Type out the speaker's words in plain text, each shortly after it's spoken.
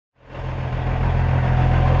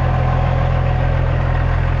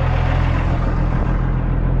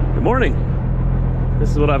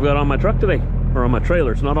This is what I've got on my truck today, or on my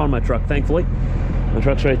trailer. It's not on my truck, thankfully. My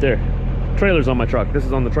truck's right there. Trailer's on my truck. This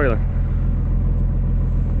is on the trailer.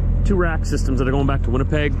 2 rack systems that are going back to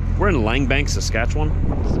Winnipeg. We're in Langbank, Saskatchewan.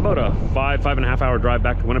 It's about a 5.5 hour drive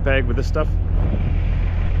back to Winnipeg with this stuff.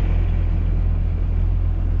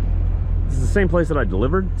 This is the same place that I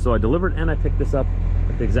delivered. So I delivered and I picked this up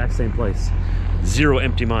at the exact same place. 0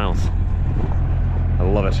 empty miles. I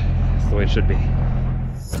love it. It's the way it should be.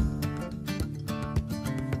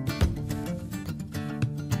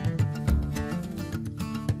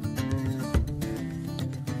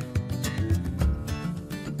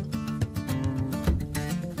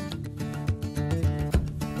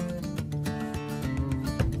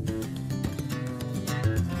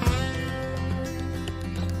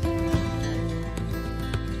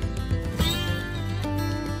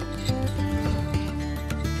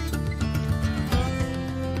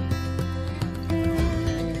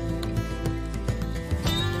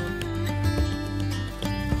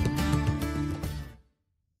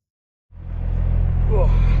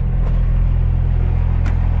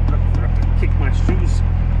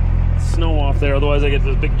 There, otherwise I get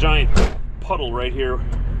this big giant puddle right here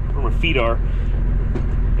where my feet are,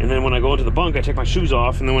 and then when I go into the bunk I take my shoes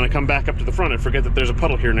off, and then when I come back up to the front I forget that there's a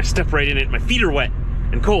puddle here and I step right in it. My feet are wet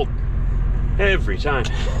and cold every time.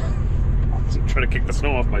 So I'm trying to kick the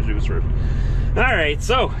snow off my shoes first. Alright,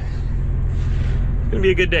 so it's gonna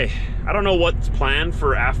be a good day. I don't know what's planned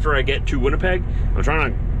for after I get to Winnipeg. I'm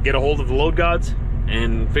trying to get a hold of the load gods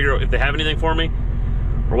and figure out if they have anything for me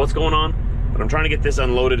or what's going on. But I'm trying to get this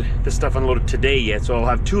stuff unloaded today yet, so I'll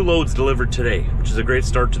have 2 loads delivered today, which is a great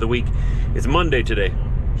start to the week. It's Monday today.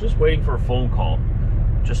 Just waiting for a phone call,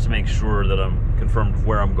 just to make sure that I'm confirmed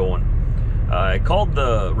where I'm going. I called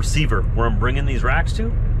the receiver where I'm bringing these racks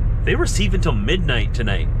to. They receive until midnight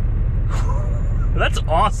tonight. That's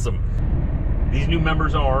awesome. These new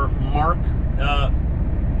members are Mark,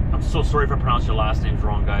 I'm so sorry if I pronounced your last names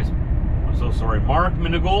wrong, guys. I'm so sorry. Mark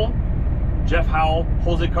Minigol, Jeff Howell,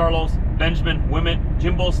 Jose Carlos, Benjamin Wimmet,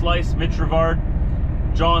 Jimbo Slice, Mitch Rivard,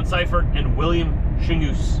 John Seifert, and William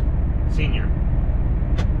Shingus Sr.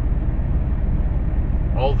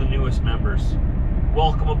 All the newest members.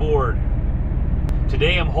 Welcome aboard.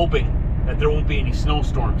 Today I'm hoping that there won't be any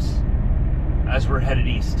snowstorms as we're headed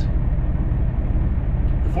east.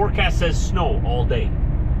 The forecast says snow all day.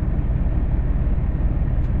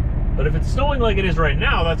 But if it's snowing like it is right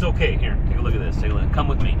now, that's okay. Here, take a look at this. Take a look. Come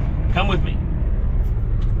with me. Come with me.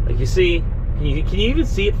 Like you see, can you even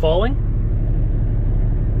see it falling?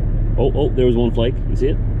 Oh, there was one flake. You see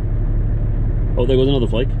it? Oh, there goes another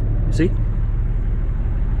flake. You see?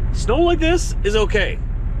 Snow like this is okay.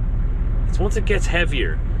 It's once it gets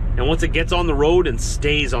heavier and once it gets on the road and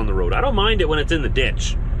stays on the road. I don't mind it when it's in the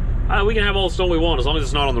ditch. We can have all the snow we want as long as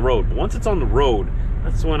it's not on the road. But once it's on the road,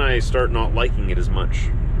 that's when I start not liking it as much.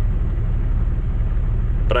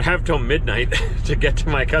 But I have till midnight to get to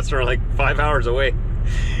my customer, like 5 hours away.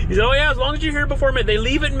 He said, oh yeah, as long as you're here before midnight. They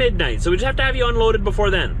leave at midnight, so we just have to have you unloaded before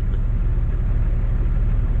then.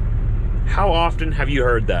 How often have you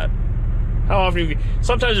heard that? How often have you...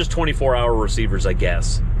 Sometimes there's 24-hour receivers, I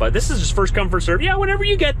guess. But this is just first come, first serve. Yeah, whenever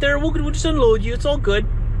you get there, we'll just unload you. It's all good.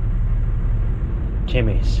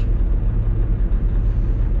 Timmy's.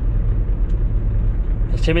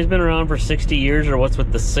 Has Timmy's been around for 60 years, or what's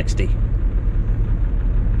with the 60?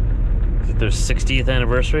 Is it their 60th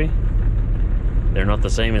anniversary? They're not the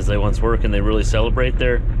same as they once were. Can they really celebrate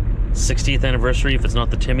their 60th anniversary if it's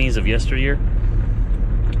not the Timmys of yesteryear?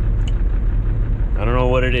 I don't know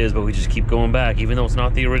what it is, but we just keep going back, even though it's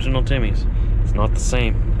not the original Timmys. It's not the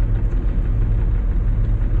same.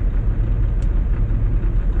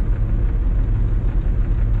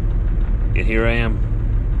 Yet here I am.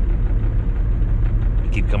 I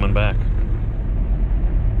keep coming back.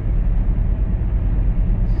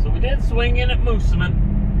 So we did swing in at Mooseman.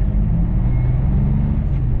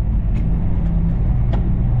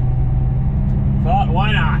 Thought,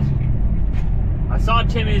 why not? I saw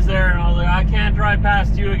Timmy's there and I was like, I can't drive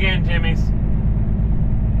past you again, Timmy's.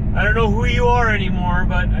 I don't know who you are anymore,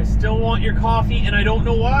 but I still want your coffee and I don't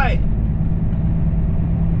know why.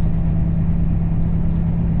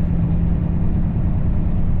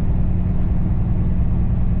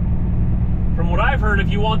 From what I've heard, if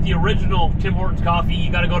you want the original Tim Hortons coffee,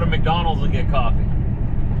 you gotta go to McDonald's and get coffee.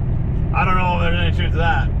 I don't know if there's any truth to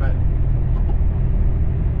that, but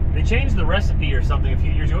they changed the recipe or something a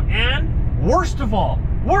few years ago, and worst of all,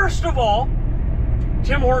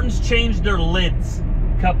 Tim Hortons changed their lids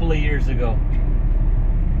a couple of years ago.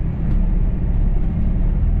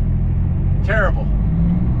 Terrible.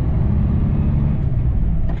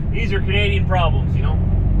 These are Canadian problems, you know.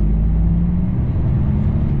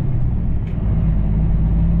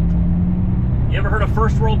 You ever heard of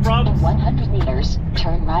first world problems? In 100 meters,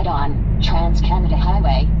 turn right on Trans-Canada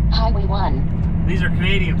Highway, Highway 1. These are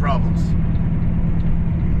Canadian problems.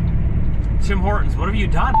 Tim Hortons, what have you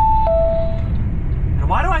done? And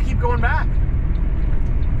why do I keep going back?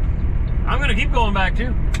 I'm gonna keep going back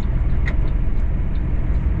too.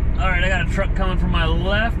 Alright, I got a truck coming from my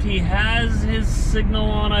left. He has his signal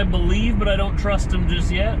on, I believe, but I don't trust him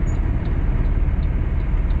just yet.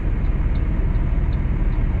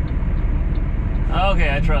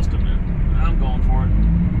 Okay, I trust him, man. I'm going for it.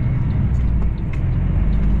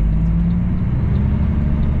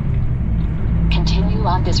 Continue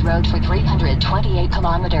on this road for 328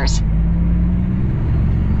 kilometers.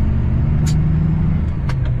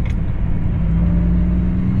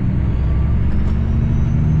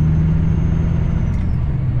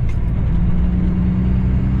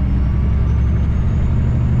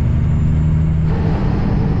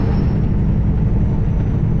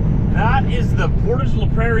 Is the Portage La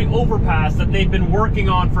Prairie overpass that they've been working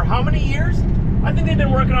on for how many years? I think they've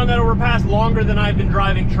been working on that overpass longer than I've been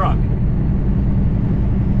driving truck.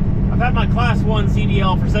 I've had my Class 1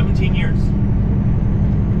 CDL for 17 years.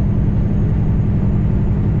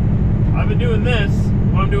 I've been doing this,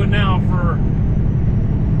 what I'm doing now, for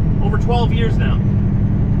over 12 years now.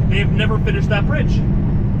 They've never finished that bridge.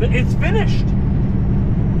 It's finished.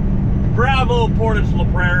 Bravo, Portage La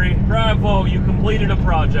Prairie. Bravo, you completed a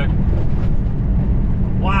project.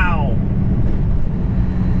 Wow.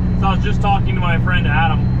 So I was just talking to my friend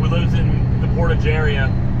Adam, who lives in the Portage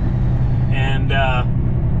area, and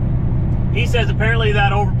he says apparently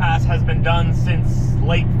that overpass has been done since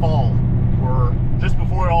late fall, or just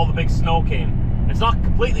before all the big snow came. It's not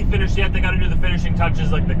completely finished yet. They got to do the finishing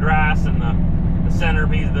touches like the grass and the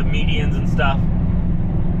centerpiece, the medians and stuff.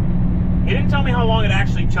 He didn't tell me how long it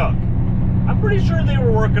actually took. I'm pretty sure they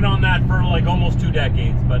were working on that for like almost 2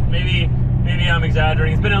 decades, but maybe I'm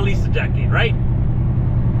exaggerating. It's been at least a decade, right? I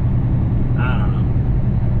don't know.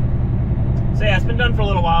 So yeah, it's been done for a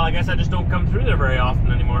little while. I guess I just don't come through there very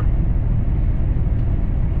often anymore.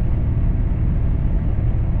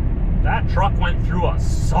 That truck went through a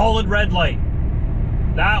solid red light.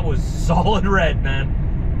 That was solid red, man.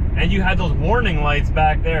 And you had those warning lights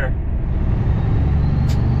back there.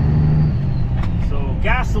 So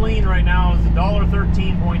gasoline right now is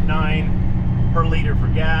 $1.13.9 per liter for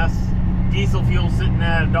gas. Diesel fuel sitting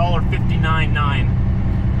at $1.59.9.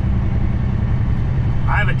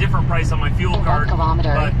 I have a different price on my fuel card.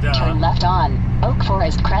 But turn left on Oak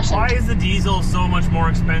Forest Crescent. Why is the diesel so much more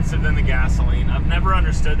expensive than the gasoline? I've never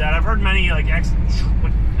understood that. I've heard many like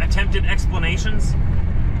attempted explanations.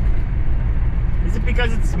 Is it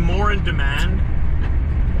because it's more in demand?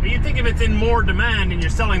 But you'd think if it's in more demand and you're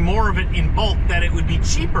selling more of it in bulk, that it would be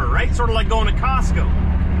cheaper, right? Sort of like going to Costco.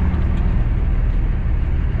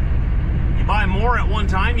 You buy more at one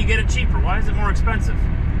time, you get it cheaper. Why is it more expensive?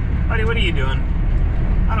 Buddy, what are you doing?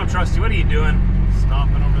 I don't trust you. What are you doing?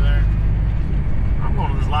 Stopping over there. I'm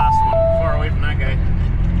going to this last one, far away from that guy.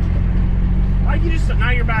 Why you just, now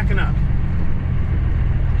you're backing up.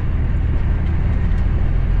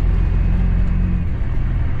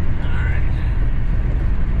 Alright.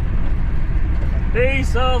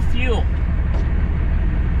 Base of fuel.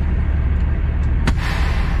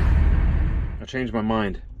 I changed my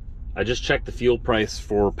mind. I just checked the fuel price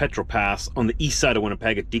for Petro Pass on the east side of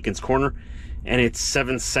Winnipeg at Deacon's Corner, and it's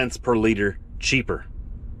 7 cents per liter cheaper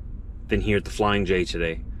than here at the Flying J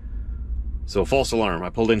today. So false alarm. I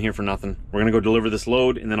pulled in here for nothing. We're gonna go deliver this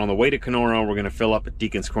load, and then on the way to Kenora, we're gonna fill up at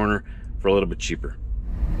Deacon's Corner for a little bit cheaper.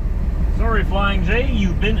 Sorry, Flying J,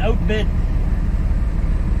 you've been outbid.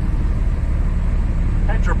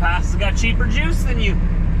 Petro Pass has got cheaper juice than you.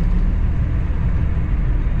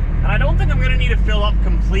 And I don't think I'm going to need to fill up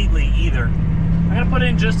completely either. I'm going to put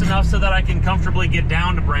in just enough so that I can comfortably get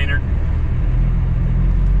down to Brainerd.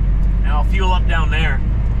 And I'll fuel up down there.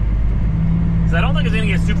 Because I don't think it's going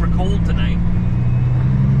to get super cold tonight.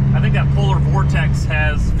 I think that polar vortex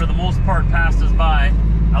has, for the most part, passed us by.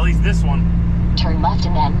 At least this one. Turn left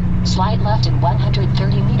and then slide left in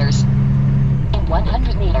 130 meters. In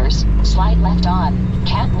 100 meters, slide left on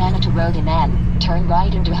Camp Manitou Road and then turn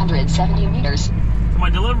right into 170 meters. My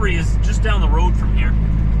delivery is just down the road from here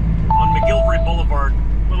on McGillivray Boulevard,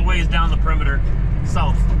 a little ways down the perimeter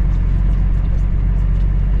south.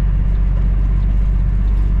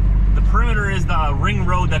 The perimeter is the ring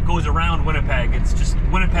road that goes around Winnipeg. It's just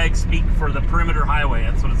Winnipeg speak for the perimeter highway.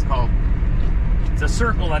 That's what it's called. It's a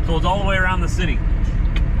circle that goes all the way around the city.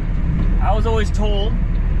 I was always told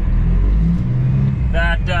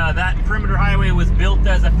that that perimeter highway was built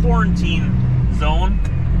as a quarantine zone.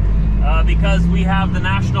 Because we have the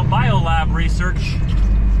National Biolab research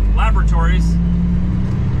laboratories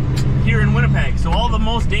here in Winnipeg. So all the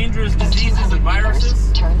most dangerous diseases and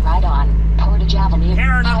viruses. Turn right on Portage Avenue.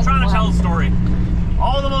 Karen, I'm trying to tell a story.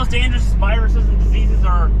 All the most dangerous viruses and diseases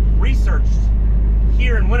are researched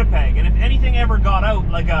here in Winnipeg. And if anything ever got out,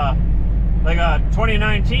 like a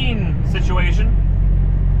 2019 situation,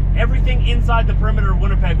 everything inside the perimeter of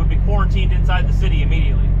Winnipeg would be quarantined inside the city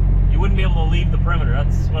immediately. You wouldn't be able to leave the perimeter.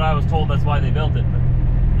 That's what I was told. That's why they built it. But,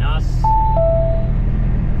 you know,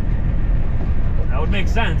 that would make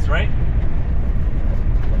sense, right?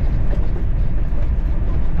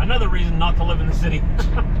 Another reason not to live in the city.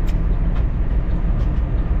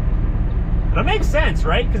 But it makes sense,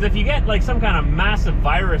 right? Because if you get like some kind of massive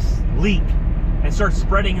virus leak and start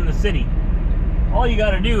spreading in the city, all you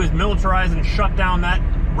got to do is militarize and shut down that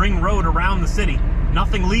ring road around the city.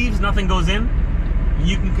 Nothing leaves, nothing goes in.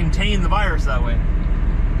 You can contain the virus that way.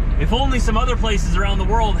 If only some other places around the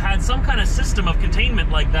world had some kind of system of containment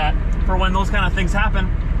like that for when those kind of things happen,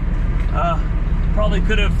 probably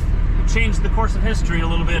could have changed the course of history a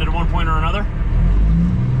little bit at one point or another.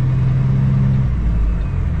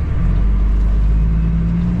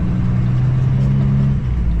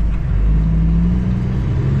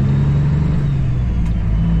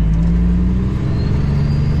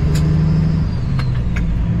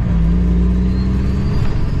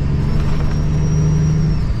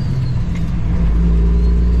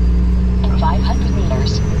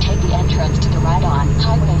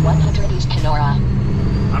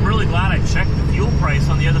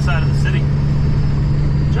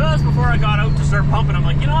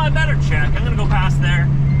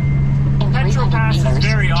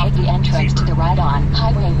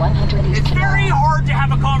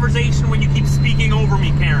 When you keep speaking over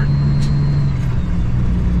me, Karen.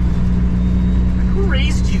 Who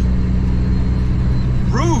raised you?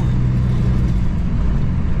 Rude.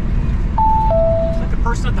 It's like the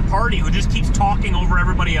person at the party who just keeps talking over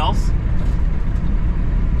everybody else.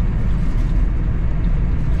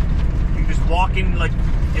 You just walk in, like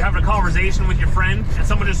you're having a conversation with your friend, and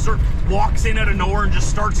someone just sort of walks in out of nowhere and just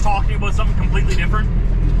starts talking about something completely different,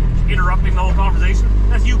 interrupting the whole conversation.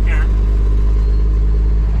 That's you, Karen.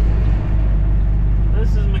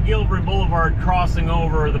 This is McGillivray Boulevard crossing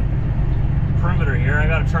over the perimeter here. I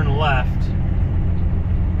gotta turn left.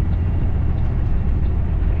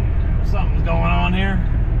 Something's going on here.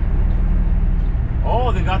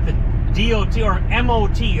 Oh, they got the DOT or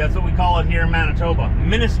MOT, that's what we call it here in Manitoba.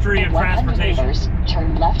 Ministry of Transportation. Meters,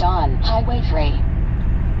 turn left on Highway 3.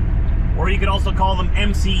 Or you could also call them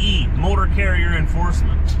MCE, Motor Carrier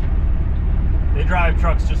Enforcement. They drive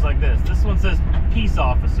trucks just like this. This one says Peace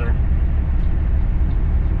Officer.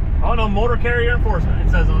 Oh no, Motor Carrier Enforcement,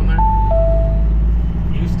 it says on there.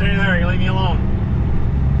 You stay there, you leave me alone.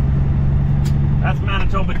 That's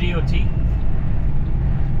Manitoba DOT.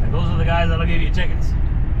 And those are the guys that'll give you tickets.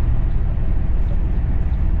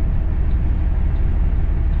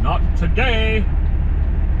 Not today.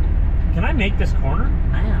 Can I make this corner?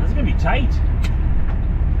 Man, this is gonna be tight.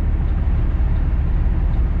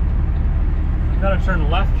 I've gotta turn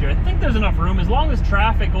left here. I think there's enough room as long as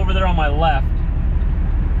traffic over there on my left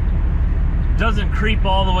doesn't creep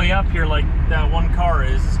all the way up here like that one car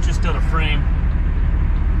is. It's just out of frame.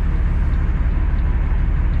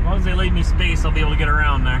 As long as they leave me space, I'll be able to get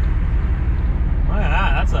around there. Look at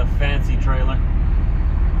that, that's a fancy trailer.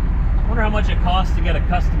 I wonder how much it costs to get a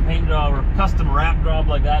custom paint job or custom wrap job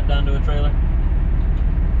like that done to a trailer.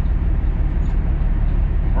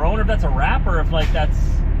 Or I wonder if that's a wrap or if like that's,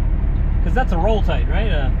 because that's a roll tight,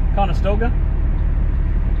 right? A Conestoga?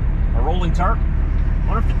 A rolling tarp?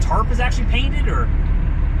 I wonder if the tarp is actually painted or...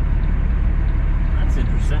 That's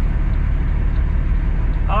interesting.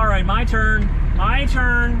 All right, my turn. My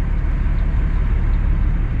turn.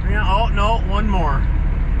 Yeah, oh, no, one more.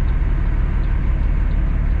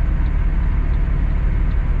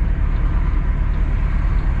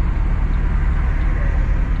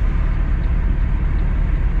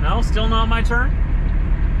 No, still not my turn?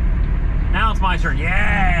 Now it's my turn.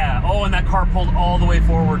 Yeah! Oh, and that car pulled all the way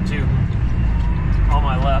forward, too. On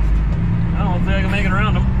my left. I don't think I can make it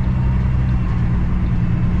around him.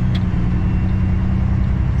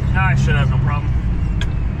 I should have no problem.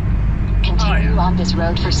 Continue on this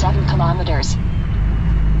road for 7 kilometers.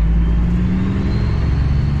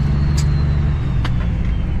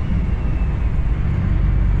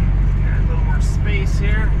 Got a little more space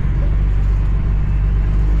here.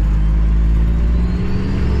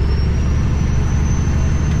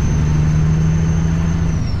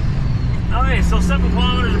 Okay, so 7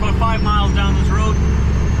 kilometers, about 5 miles down this road,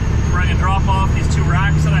 where I can drop off these 2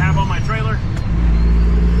 racks that I have on my trailer,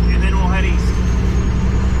 and then we'll head east.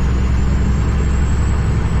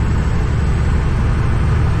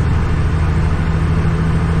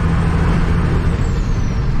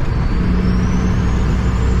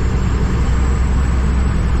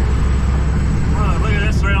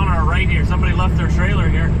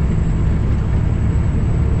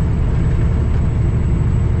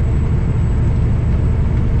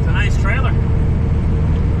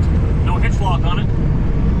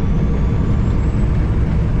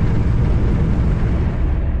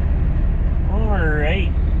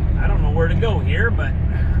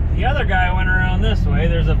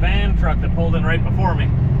 pulled in right before me.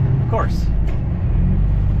 Of course. So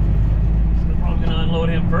I'm probably gonna unload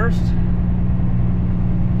him first.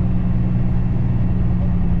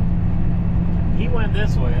 He went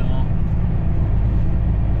this way, though.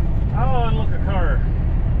 Oh, and look, a car.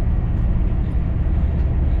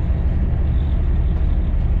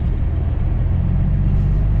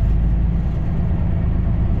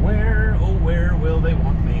 Where, oh, where will they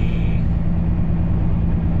want me?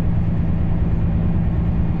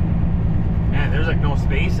 Man, there's like no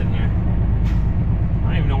space in here. I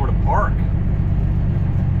don't even know where to park.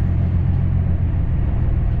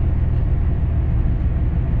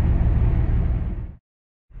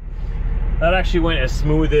 That actually went as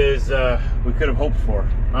smooth as we could have hoped for.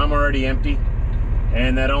 I'm already empty,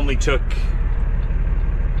 and that only took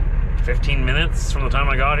 15 minutes from the time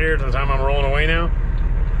I got here to the time I'm rolling away now.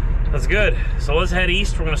 That's good. So let's head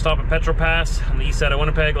east. We're gonna stop at Petro Pass on the east side of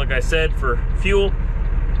Winnipeg, like I said, for fuel.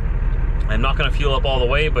 I'm not gonna fuel up all the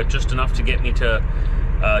way, but just enough to get me to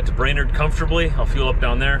Brainerd comfortably. I'll fuel up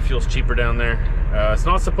down there. Fuel's cheaper down there. It's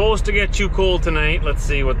not supposed to get too cold tonight. Let's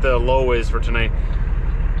see what the low is for tonight.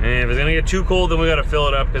 And if it's gonna get too cold, then we gotta fill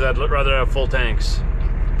it up, because I'd rather have full tanks.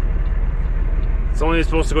 It's only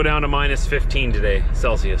supposed to go down to minus 15 today,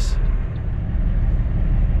 Celsius.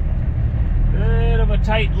 Bit of a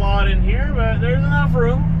tight lot in here, but there's enough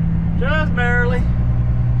room. Just barely.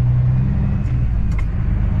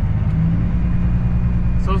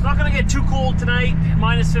 So it's not gonna get too cold tonight.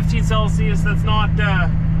 Minus 15 Celsius, that's not the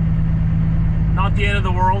end of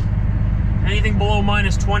the world. Anything below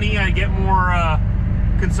minus 20, I get more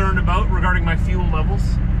concerned about regarding my fuel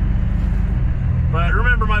levels. But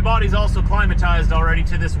remember, my body's also climatized already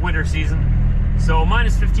to this winter season, so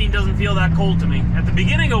minus 15 doesn't feel that cold to me. At the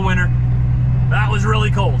beginning of winter, that was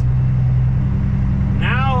really cold.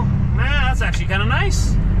 Now, man, that's actually kind of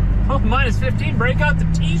nice. Oh, minus 15, break out the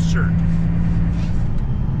t-shirt.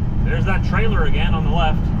 There's that trailer again on the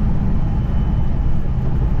left.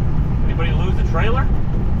 Anybody lose a trailer?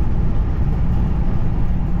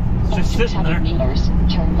 Just sitting there. 600 meters,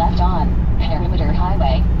 turn left on Perimeter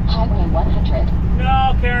Highway, Highway 100.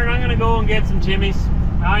 No, Karen, I'm gonna go and get some Timmy's.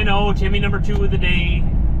 I know, Timmy number 2 of the day.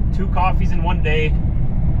 2 coffees in one day.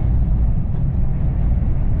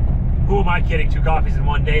 Who am I kidding? 2 coffees in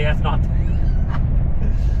one day? That's not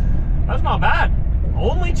that's not bad.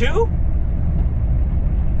 Only 2?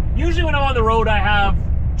 Usually when I'm on the road, I have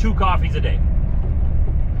 2 coffees a day.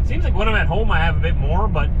 Seems like when I'm at home, I have a bit more,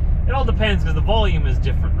 but it all depends, because the volume is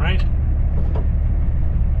different, right?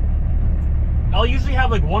 I'll usually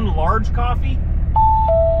have like 1 large coffee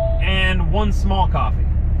and 1 small coffee.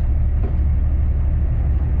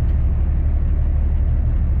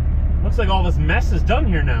 Looks like all this mess is done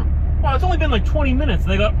here now. Wow, it's only been like 20 minutes.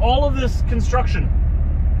 They got all of this construction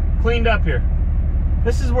cleaned up here.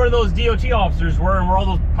 This is where those DOT officers were and where all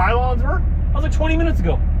those pylons were. That was like 20 minutes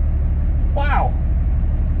ago. Wow.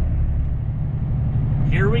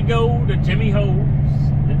 Here we go to Timmy Ho's.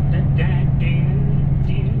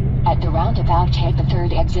 At the roundabout, take the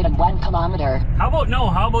 3rd exit and 1 kilometer. How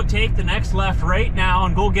about take the next left right now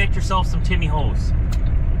and go get yourself some Timmy Ho's.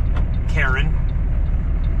 Karen.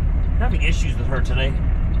 I'm having issues with her today.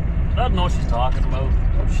 I don't know what she's talking about.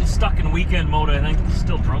 She's stuck in weekend mode, I think.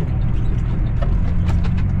 Still drunk.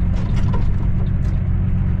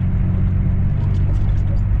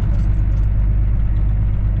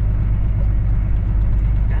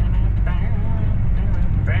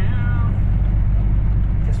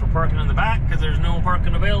 Parking in the back because there's no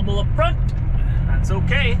parking available up front. That's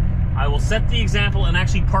okay. I will set the example and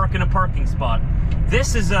actually park in a parking spot.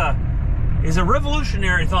 This is a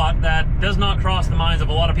revolutionary thought that does not cross the minds of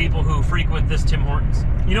a lot of people who frequent this Tim Hortons.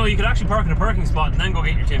 You know, you could actually park in a parking spot and then go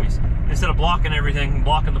get your Timmy's instead of blocking everything,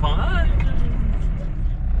 blocking the pond.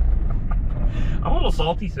 I'm a little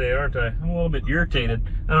salty today, aren't I? I'm a little bit irritated.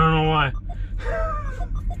 I don't know why.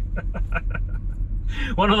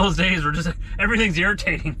 One of those days where just everything's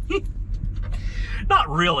irritating. Not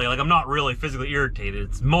really, like I'm not really physically irritated.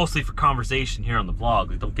 It's mostly for conversation here on the vlog.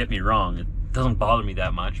 Like, don't get me wrong, it doesn't bother me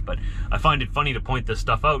that much, but I find it funny to point this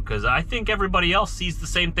stuff out because I think everybody else sees the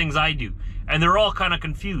same things I do. And they're all kind of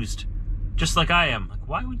confused, just like I am. Like,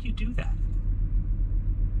 why would you do that?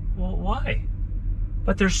 Well, why?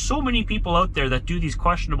 But there's so many people out there that do these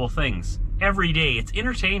questionable things every day. It's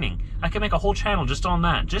entertaining. I can make a whole channel just on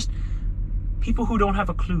that. Just people who don't have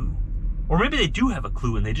a clue. Or maybe they do have a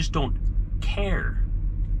clue and they just don't care.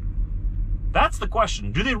 That's the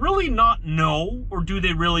question. Do they really not know, or do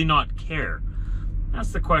they really not care?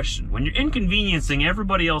 That's the question. When you're inconveniencing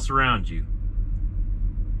everybody else around you,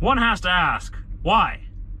 one has to ask, why?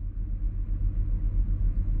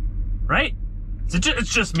 Right?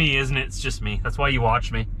 It's just me, isn't it? It's just me. That's why you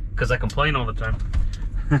watch me, because I complain all the time.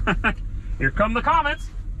 Here come the comments.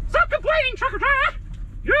 Stop complaining, trucker!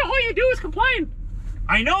 All you do is complain.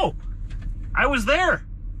 I know. I was there.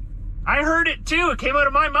 I heard it too. It came out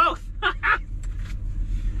of my mouth.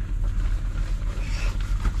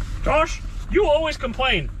 Josh, you always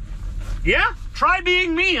complain. Yeah? Try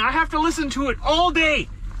being me. I have to listen to it all day.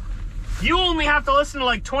 You only have to listen to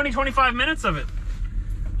like 20, 25 minutes of it.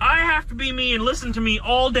 I have to be me and listen to me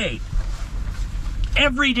all day.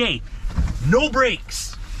 Every day. No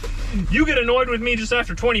breaks. You get annoyed with me just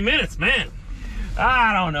after 20 minutes, man.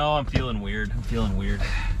 I don't know. I'm feeling weird.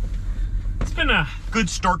 It's been a good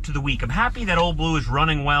start to the week. I'm happy that Old Blue is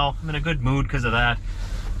running well. I'm in a good mood because of that.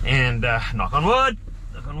 And knock on wood,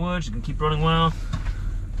 she's gonna keep running well.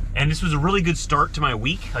 And this was a really good start to my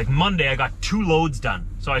week. Like Monday, I got 2 loads done.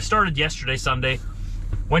 So I started yesterday, Sunday,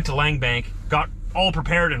 went to Langbank, got all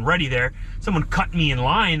prepared and ready there. Someone cut me in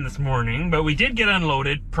line this morning, but we did get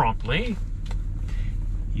unloaded promptly.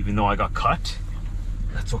 Even though I got cut,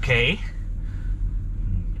 that's okay.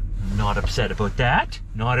 I'm not upset about that.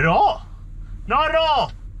 Not at all. Not at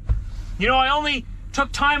all. You know, I only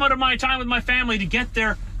took time out of my time with my family to get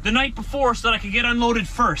there the night before so that I could get unloaded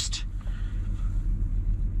first.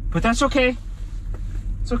 But that's okay.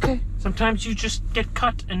 It's okay. Sometimes you just get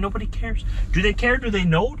cut and nobody cares. Do they care? Do they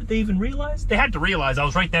know? Did they even realize? They had to realize I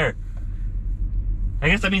was right there. I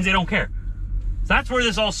guess that means they don't care. So that's where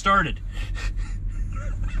this all started.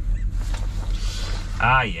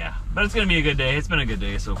 Yeah. But it's gonna be a good day. It's been a good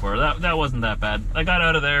day so far. That wasn't that bad. I got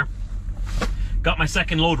out of there. Got my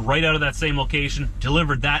second load right out of that same location.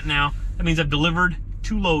 Delivered that now. That means I've delivered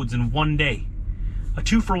 2 loads in one day. A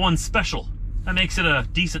 2-for-1 special. That makes it a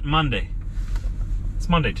decent Monday. It's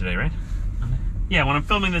Monday today, right? Monday? Yeah, when I'm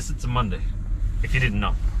filming this, it's a Monday. If you didn't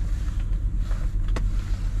know.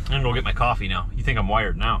 I'm gonna go get my coffee now. You think I'm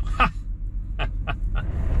wired now?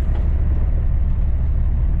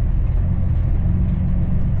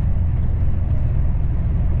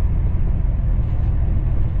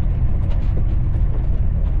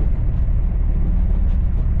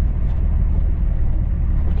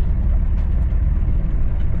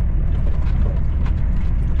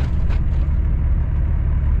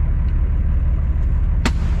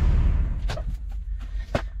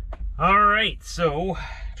 Alright, so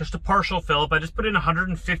just a partial fill up. I just put in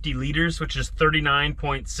 150 liters, which is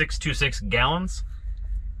 39.626 gallons.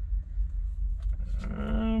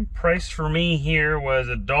 Price for me here was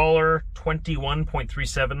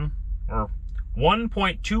 $1.2137 or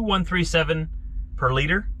 1.2137 per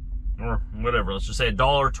liter, or whatever. Let's just say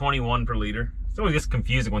 $1.21 per liter. It always gets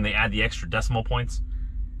confusing when they add the extra decimal points.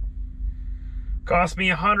 Cost me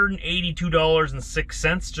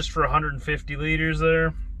 $182.06 just for 150 liters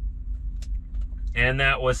there. And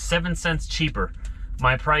that was 7 cents cheaper.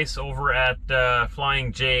 My price over at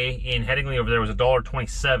Flying J in Headingley over there was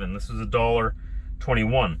 $1.27. This was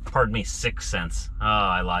 $1.21. Pardon me, 6 cents. Oh,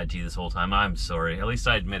 I lied to you this whole time. I'm sorry. At least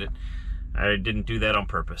I admit it. I didn't do that on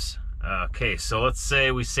purpose. Okay, so let's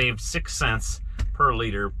say we saved 6 cents per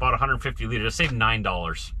liter, bought 150 liters. I saved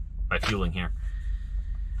 $9 by fueling here.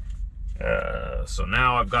 So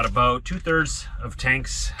now I've got about 2/3 of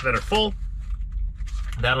tanks that are full.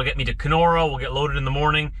 That'll get me to Kenora. We'll get loaded in the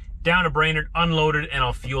morning, down to Brainerd, unloaded, and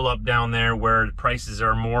I'll fuel up down there where the prices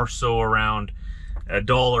are more so around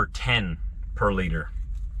 $1.10 per liter.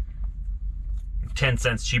 10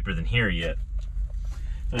 cents cheaper than here yet.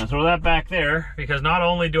 So I'm gonna throw that back there because not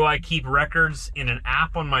only do I keep records in an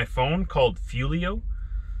app on my phone called Fuelio,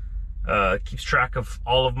 it keeps track of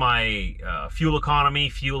all of my fuel economy,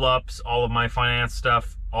 fuel ups, all of my finance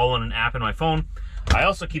stuff, all in an app in my phone. I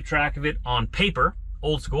also keep track of it on paper,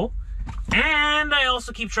 old school, and I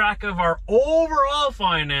also keep track of our overall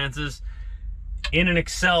finances in an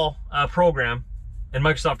Excel program in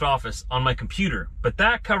Microsoft Office on my computer. But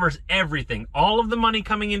that covers everything, all of the money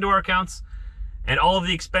coming into our accounts and all of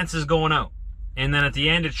the expenses going out. And then at the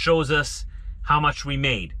end, it shows us how much we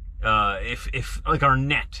made, if like our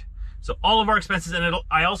net. So all of our expenses, and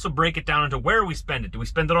I also break it down into where we spend it. Do we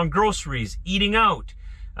spend it on groceries, eating out,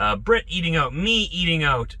 Brit eating out, me eating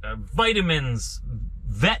out, vitamins,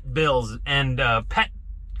 vet bills, and pet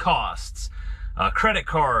costs, credit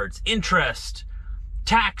cards, interest,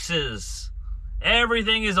 taxes.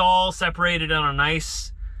 Everything is all separated on a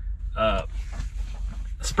nice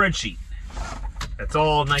spreadsheet. It's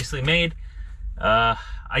all nicely made. I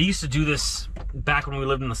used to do this back when we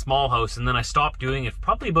lived in the small house, and then I stopped doing it for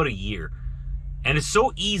probably about a year. And it's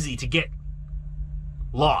so easy to get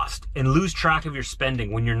lost and lose track of your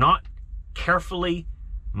spending when you're not carefully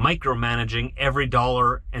micromanaging every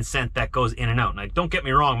dollar and cent that goes in and out. Now, don't get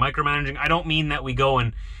me wrong, micromanaging, I don't mean that we go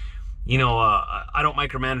and, you know, I don't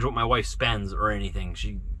micromanage what my wife spends or anything.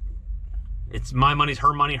 It's my money's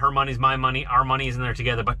her money's my money, our money is in there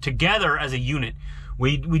together. But together as a unit,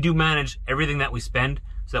 we do manage everything that we spend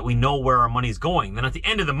so that we know where our money's going. Then at the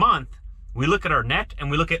end of the month, we look at our net and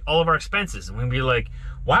we look at all of our expenses and we'd be like,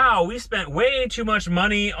 wow, we spent way too much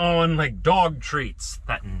money on like dog treats.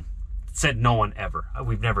 That said no one ever.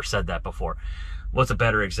 We've never said that before. What's a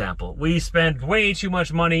better example? We spent way too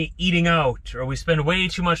much money eating out, or we spend way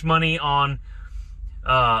too much money on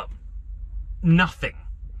nothing.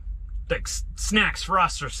 Like snacks for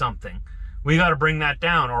us or something. We got to bring that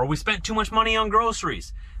down. Or we spent too much money on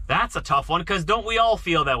groceries. That's a tough one, because don't we all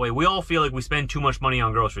feel that way? We all feel like we spend too much money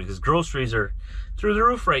on groceries, because groceries are through the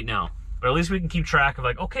roof right now. But at least we can keep track of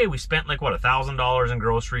like, okay, we spent like what, $1,000 in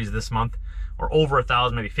groceries this month, or over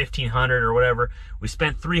 1,000, maybe 1,500 or whatever. We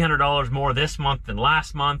spent $300 more this month than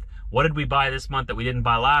last month. What did we buy this month that we didn't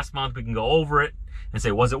buy last month? We can go over it and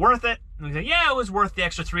say, was it worth it? And we say, yeah, it was worth the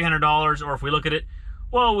extra $300. Or if we look at it,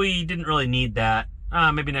 well, we didn't really need that.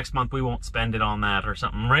 Maybe next month we won't spend it on that or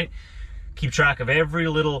something, right? Keep track of every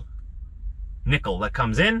little nickel that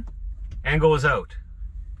comes in and goes out.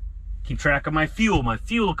 Keep track of my fuel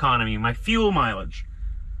economy, my fuel mileage.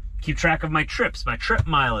 Keep track of my trips, my trip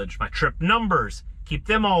mileage, my trip numbers. Keep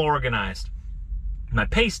them all organized. My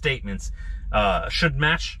pay statements should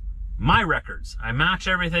match my records. I match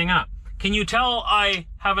everything up. Can you tell I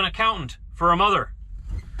have an accountant for a mother?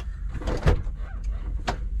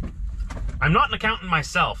 I'm not an accountant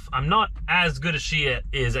myself. I'm not as good as she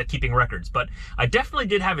is at keeping records, but I definitely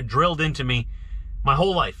did have it drilled into me my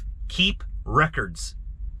whole life. Keep records.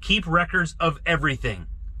 Keep records of everything.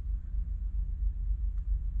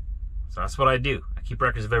 So that's what I do. I keep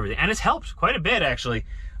records of everything. And it's helped quite a bit, actually.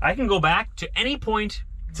 I can go back to any point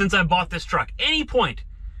since I bought this truck. Any point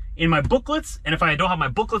in my booklets. And if I don't have my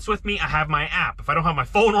booklets with me, I have my app. If I don't have my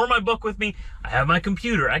phone or my book with me, I have my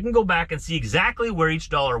computer. I can go back and see exactly where each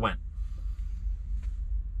dollar went.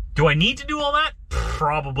 Do I need to do all that?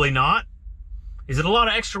 Probably not. Is it a lot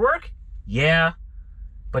of extra work? Yeah.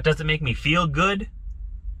 But does it make me feel good?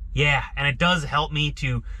 Yeah. And it does help me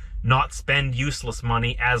to not spend useless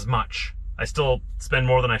money as much. I still spend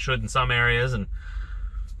more than I should in some areas and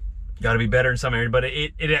got to be better in some areas, but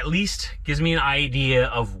it at least gives me an idea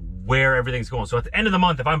of where everything's going. So at the end of the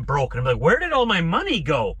month, if I'm broke and I'm like, where did all my money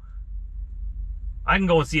go? I can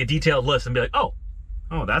go and see a detailed list and be like, oh,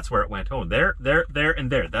 that's where it went. Oh, there,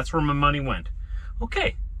 and there. That's where my money went.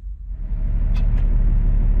 Okay.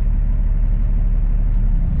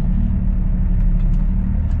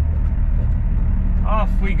 Off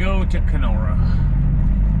we go to Kenora.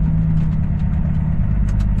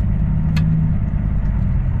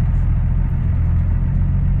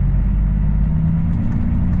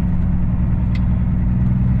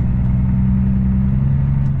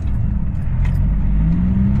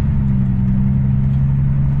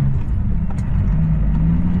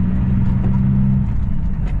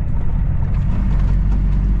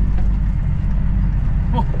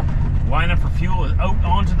 Line up for fuel is out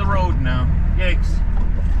onto the road now. Yikes.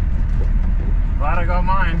 Glad I got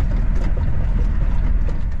mine.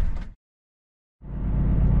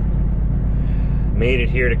 Made it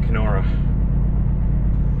here to Kenora.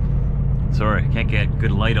 Sorry, I can't get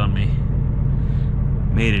good light on me.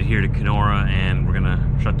 Made it here to Kenora and we're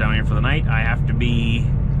gonna shut down here for the night. I have to be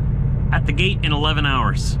at the gate in 11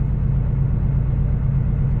 hours.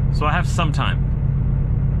 So I have some time.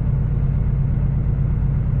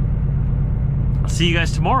 I'll see you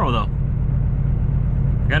guys tomorrow though.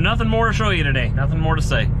 Got nothing more to show you today, nothing more to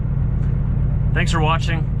say. Thanks for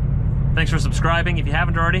watching. Thanks for subscribing. If you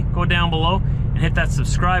haven't already, go down below and hit that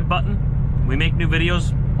subscribe button. We make new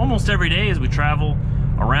videos almost every day as we travel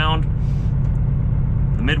around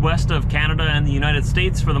the Midwest of Canada and the United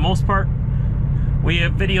States for the most part. We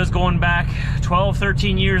have videos going back 12,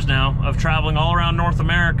 13 years now of traveling all around North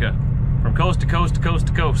America, from coast to coast to coast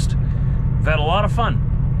to coast. We've had a lot of fun.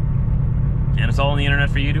 And it's all on the internet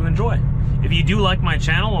for you to enjoy. If you do like my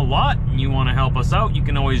channel a lot and you want to help us out, you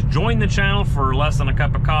can always join the channel for less than a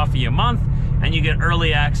cup of coffee a month, and you get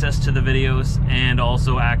early access to the videos and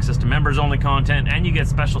also access to members only content, and you get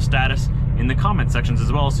special status in the comment sections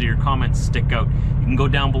as well, so your comments stick out. You can go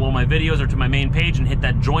down below my videos or to my main page and hit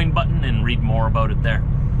that join button and read more about it there.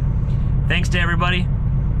 Thanks to everybody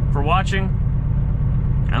for watching.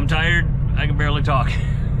 I'm tired. I can barely talk.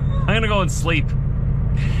 I'm gonna go and sleep.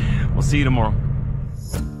 We'll see you tomorrow.